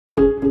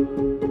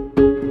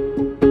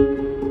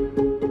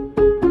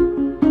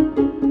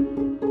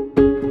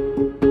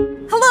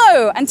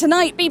And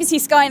tonight, BBC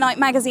Sky Night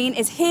magazine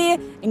is here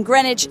in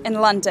Greenwich in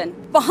London.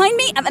 Behind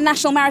me at the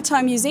National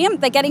Maritime Museum,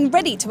 they're getting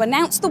ready to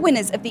announce the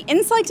winners of the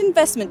Insight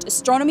Investment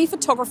Astronomy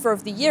Photographer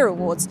of the Year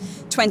Awards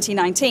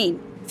 2019.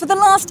 For the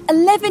last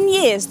 11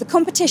 years, the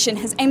competition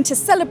has aimed to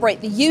celebrate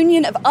the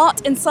union of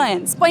art and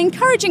science by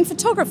encouraging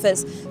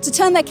photographers to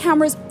turn their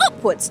cameras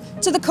upwards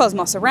to the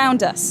cosmos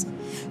around us.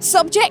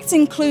 Subjects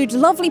include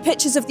lovely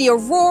pictures of the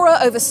aurora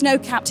over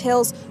snow-capped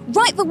hills,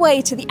 right the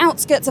way to the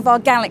outskirts of our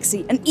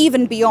galaxy and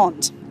even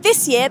beyond.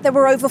 This year, there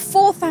were over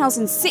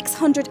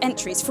 4,600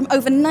 entries from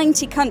over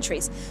 90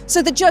 countries,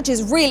 so the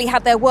judges really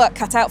had their work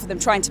cut out for them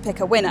trying to pick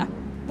a winner.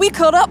 We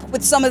caught up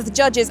with some of the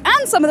judges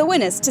and some of the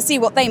winners to see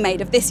what they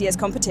made of this year's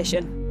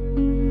competition.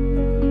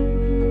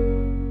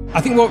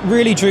 I think what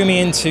really drew me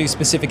into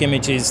specific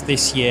images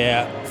this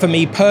year, for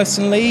me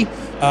personally,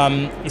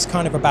 is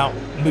kind of about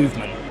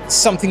movement.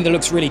 Something that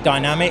looks really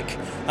dynamic,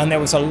 and there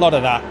was a lot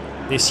of that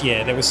this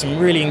year. There were some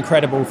really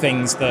incredible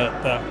things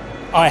that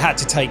I had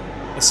to take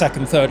a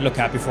second, third look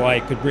at before I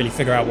could really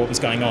figure out what was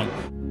going on.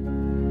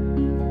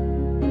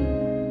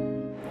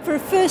 For a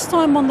first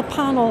time on the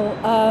panel,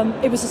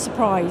 it was a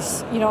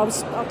surprise. You know, I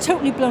was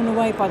totally blown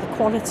away by the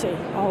quality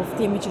of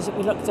the images that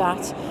we looked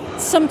at.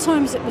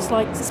 Sometimes it was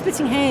like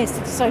splitting hairs to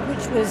decide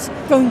which was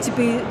going to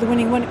be the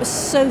winning one. It was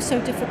so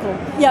difficult.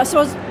 Yeah, so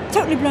I was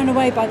totally blown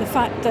away by the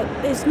fact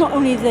that it's not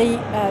only the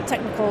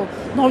technical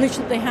knowledge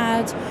that they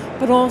had,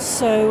 but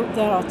also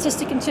their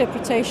artistic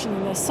interpretation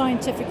and their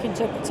scientific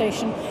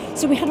interpretation.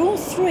 So we had all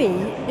three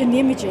in the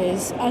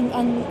images,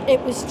 and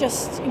it was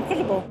just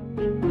incredible.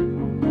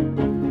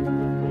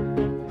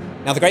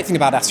 Now, the great thing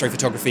about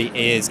astrophotography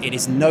is it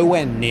is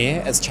nowhere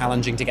near as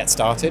challenging to get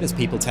started as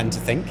people tend to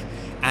think,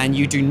 and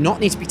you do not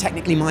need to be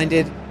technically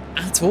minded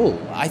at all.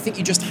 I think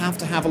you just have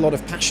to have a lot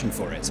of passion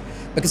for it,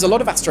 because a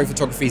lot of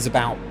astrophotography is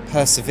about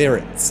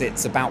perseverance,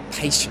 it's about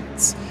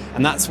patience,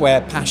 and that's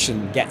where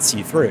passion gets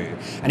you through.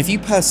 And if you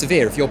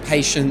persevere, if you're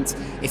patient,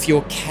 if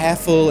you're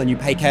careful and you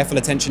pay careful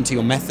attention to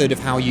your method of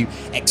how you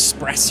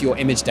express your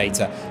image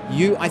data,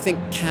 you, I think,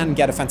 can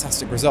get a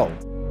fantastic result.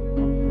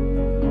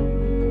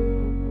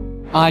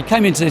 I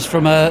came into this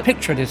from a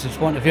picture editor's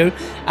point of view,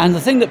 and the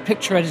thing that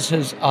picture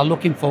editors are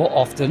looking for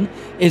often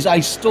is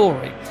a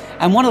story.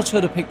 And one or two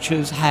of the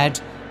pictures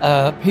had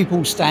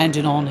people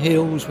standing on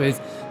hills with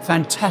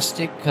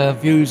fantastic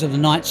views of the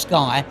night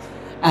sky,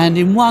 and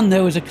in one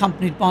there was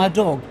accompanied by a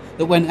dog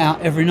that went out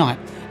every night.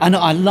 And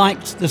I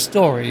liked the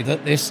story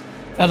that this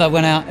fellow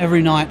went out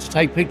every night to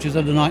take pictures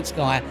of the night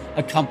sky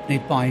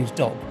accompanied by his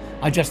dog.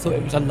 I just thought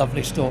it was a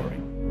lovely story.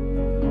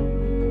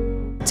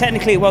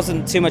 Technically, it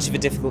wasn't too much of a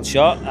difficult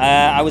shot.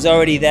 I was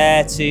already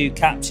there to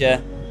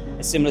capture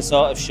a similar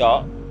sort of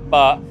shot,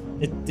 but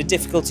the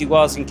difficulty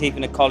was in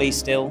keeping a collie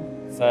still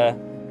for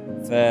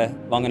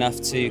long enough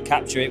to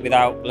capture it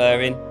without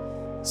blurring.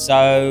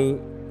 So,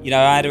 you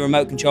know, I had a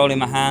remote control in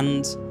my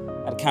hand,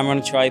 I had a camera on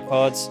a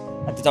tripod,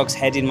 I had the dog's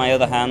head in my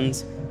other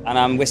hand, and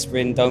I'm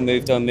whispering, "Don't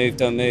move, don't move,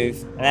 don't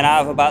move." And then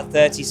out of about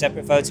 30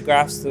 separate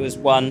photographs, there was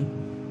one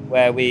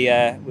where we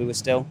were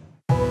still.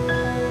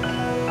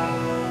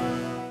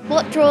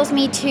 What draws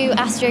me to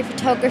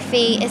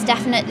astrophotography is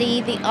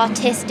definitely the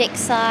artistic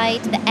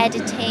side, the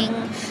editing,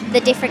 the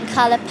different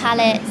colour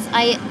palettes.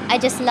 I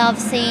just love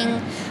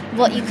seeing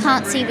what you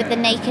can't see with the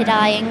naked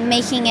eye and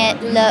making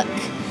it look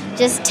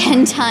just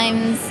 10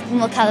 times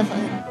more colourful.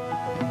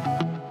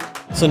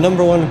 So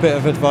number one bit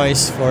of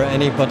advice for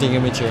any budding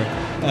imager,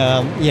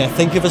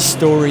 think of a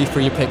story for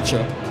your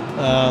picture.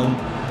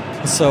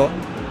 So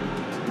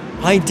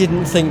I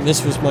didn't think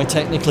this was my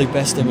technically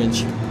best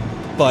image,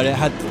 but it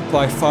had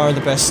by far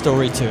the best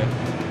story to it.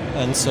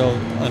 And so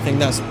I think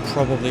that's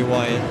probably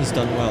why it has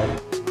done well.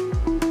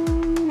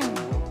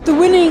 The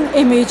winning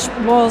image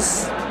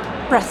was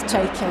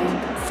breathtaking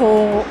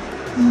for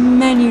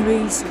many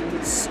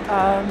reasons.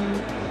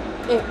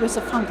 It was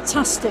a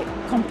fantastic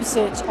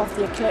composite of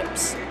the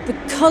eclipse. The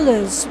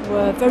colours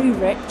were very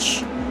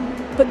rich,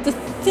 but the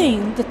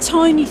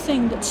tiny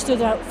thing that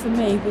stood out for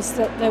me was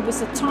that there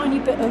was a tiny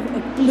bit of a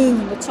blue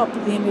in the top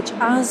of the image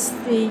as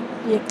the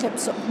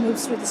eclipse sort of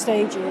moves through the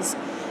stages,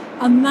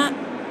 and that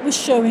was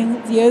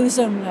showing the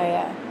ozone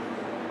layer.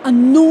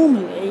 And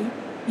normally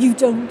you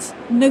don't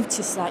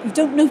notice that. You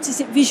don't notice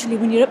it visually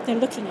when you're up there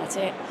looking at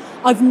it.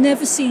 I've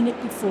never seen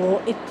it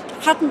before. It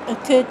hadn't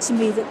occurred to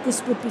me that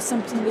this would be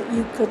something that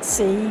you could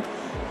see,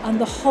 and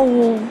the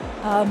whole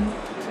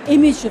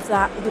image of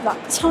that with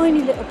that tiny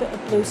little bit of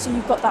blue, so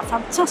you've got that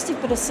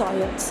fantastic bit of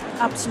science.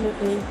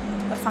 Absolutely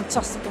a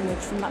fantastic image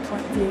from that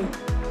point of view.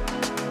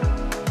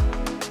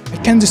 I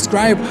can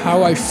describe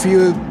how I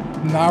feel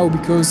now,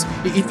 because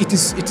it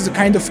is a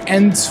kind of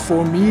end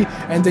for me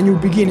and a new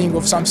beginning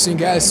of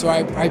something else. So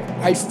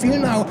I feel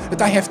now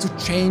that I have to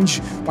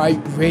change my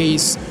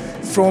ways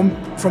from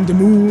the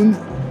moon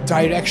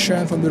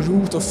direction, from the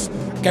route of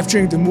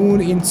capturing the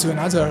moon into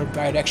another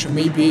direction.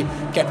 Maybe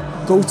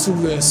go to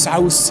the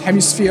south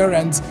hemisphere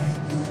and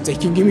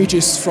taking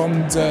images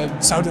from the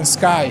southern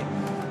sky.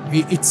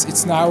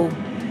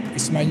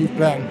 It's my new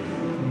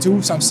plan.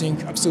 Do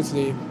something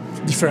absolutely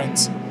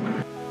different.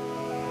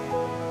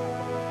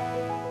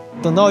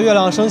 等到月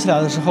亮升起来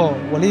的时候，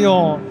我利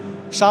用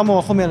沙漠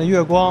后面的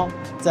月光，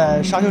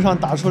在沙丘上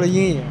打出了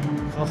阴影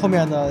和后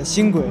面的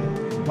星轨，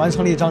完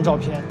成了一张照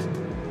片。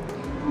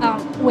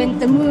When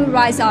the moon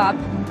rises up,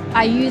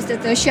 I used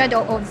the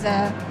shadow of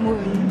the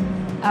moon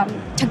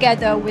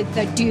together with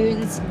the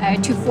dunes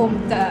to form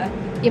the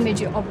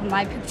image of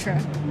my picture.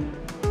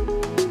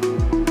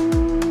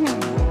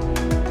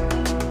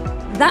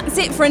 That's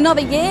it for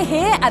another year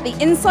here at the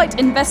Insight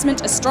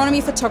Investment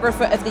Astronomy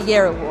Photographer of the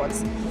Year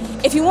Awards.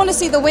 If you want to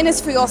see the winners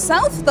for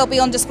yourself, they'll be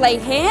on display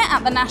here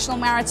at the National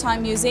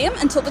Maritime Museum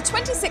until the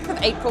 26th of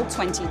April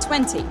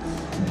 2020.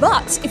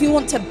 But if you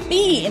want to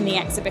be in the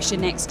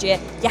exhibition next year,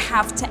 you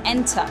have to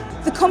enter.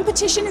 The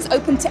competition is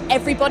open to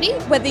everybody,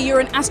 whether you're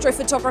an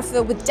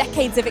astrophotographer with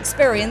decades of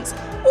experience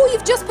or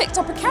you've just picked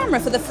up a camera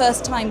for the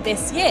first time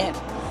this year.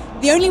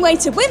 The only way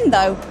to win,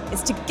 though,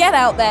 is to get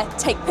out there,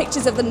 take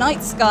pictures of the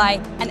night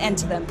sky and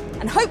enter them.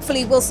 And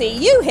hopefully we'll see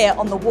you here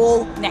on the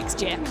wall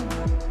next year.